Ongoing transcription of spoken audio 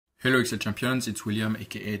Hello Excel champions, it's William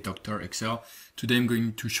aka Dr. Excel. Today I'm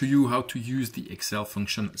going to show you how to use the Excel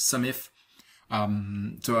function SUMIF.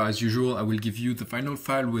 So as usual, I will give you the final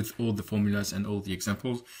file with all the formulas and all the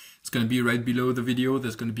examples. It's going to be right below the video.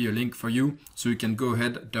 There's going to be a link for you, so you can go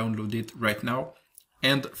ahead, download it right now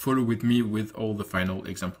and follow with me with all the final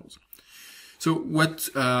examples. So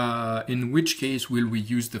in which case will we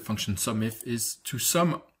use the function SUMIF is to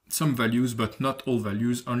sum some values, but not all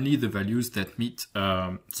values, only the values that meet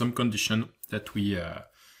some condition that we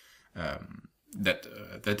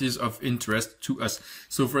that is of interest to us.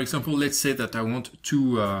 So for example, let's say that I want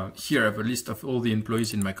to here I have a list of all the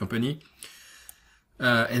employees in my company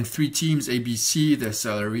and three teams A, B, C, their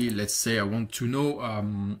salary. Let's say I want to know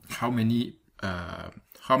how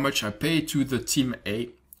much I pay to the team A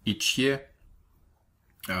each year.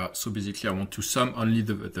 So basically I want to sum only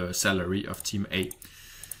the salary of team A.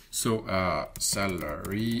 So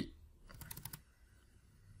salary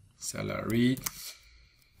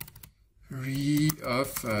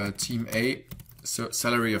of team A. So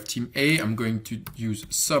salary of team A, I'm going to use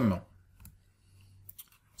SUMIF.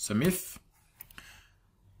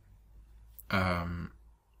 And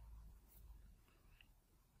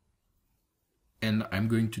I'm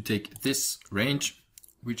going to take this range,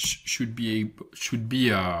 which should meet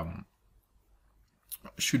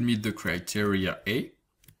the criteria A.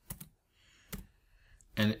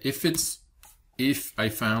 And if I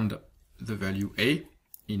found the value A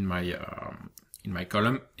in my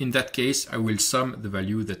column, in that case I will sum the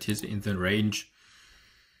value that is in the range,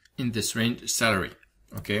 in this range salary.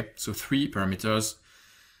 Okay, so three parameters.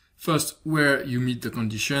 First, where you meet the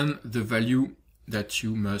condition, the value that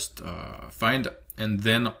you must find, and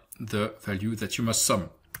then the value that you must sum.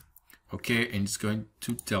 Okay, and it's going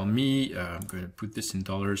to tell me, I'm going to put this in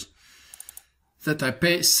dollars, that I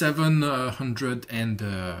pay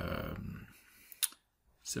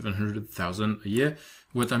 700,000 a year.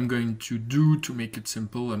 What I'm going to do to make it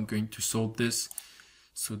simple, I'm going to sort this.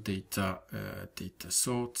 So data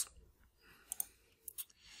sort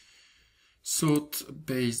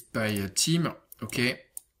based by a team. Okay,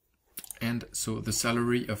 and so the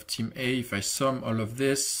salary of team A, if I sum all of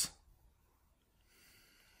this,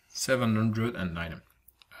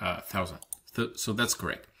 709,000. So that's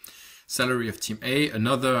correct. Salary of team A.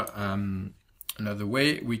 Another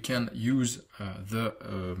way we can use the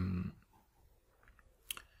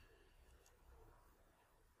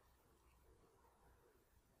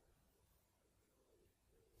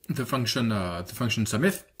function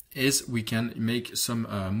SUMIF is we can make some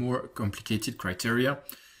more complicated criteria.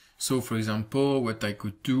 So for example, what I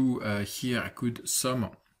could do here, I could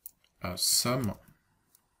sum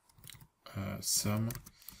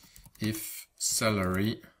if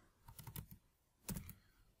salary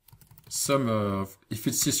if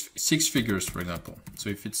it's six figures, for example. So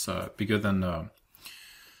if it's bigger than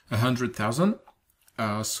 100,000,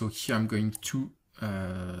 so here I'm going to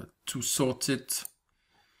sort it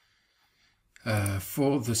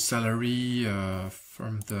for the salary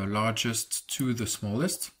from the largest to the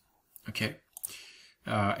smallest. Okay,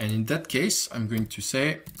 and in that case, I'm going to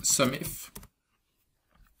say SUMIF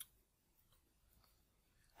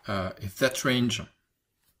if that range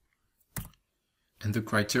and the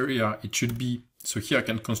criteria, it should be, so here I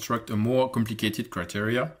can construct a more complicated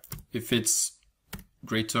criteria. If it's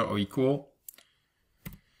greater or equal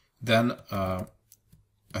than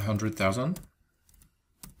 100,000.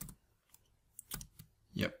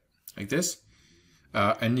 Yep, like this.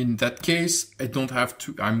 And in that case, I don't have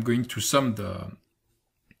to, I'm going to sum the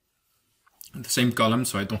same column,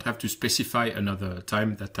 so I don't have to specify another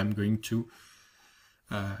time that I'm going to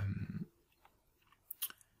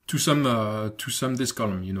sum this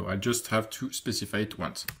column. You know, I just have to specify it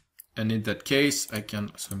once. And in that case, I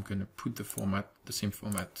can, so I'm going to put the same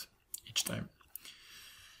format each time.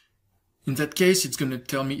 In that case, it's going to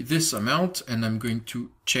tell me this amount, and I'm going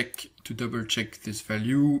to double check this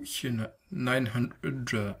value here,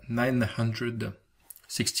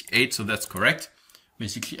 968. So that's correct.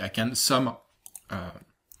 Basically, I can sum.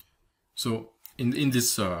 So in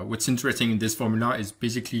this, what's interesting in this formula is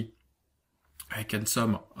basically I can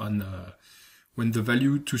sum on when the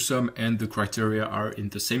value to sum and the criteria are in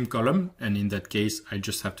the same column, and in that case I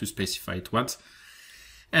just have to specify it once.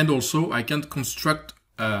 And also I can construct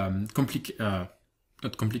not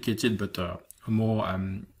complicated, but a more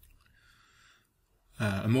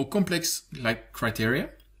complex like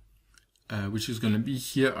criteria, which is going to be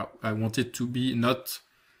here. I want it to be not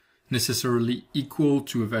necessarily equal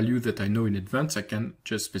to a value that I know in advance. I can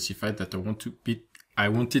just specify that I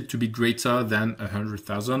want it to be greater than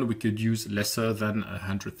 100,000. We could use lesser than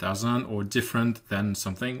 100,000 or different than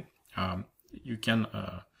something. You can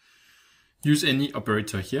use any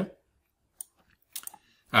operator here.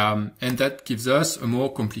 And that gives us a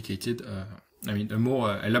more complicated, a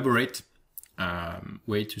more elaborate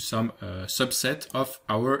way to sum a subset of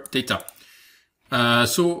our data.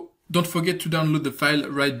 So don't forget to download the file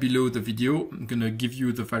right below the video. I'm gonna give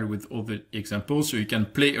you the file with all the examples so you can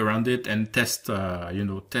play around it and test,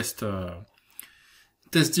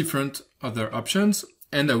 test different other options.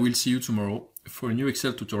 And I will see you tomorrow for a new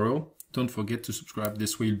Excel tutorial. Don't forget to subscribe.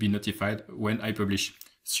 This way you'll be notified when I publish.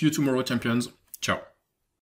 See you tomorrow, champions. Ciao.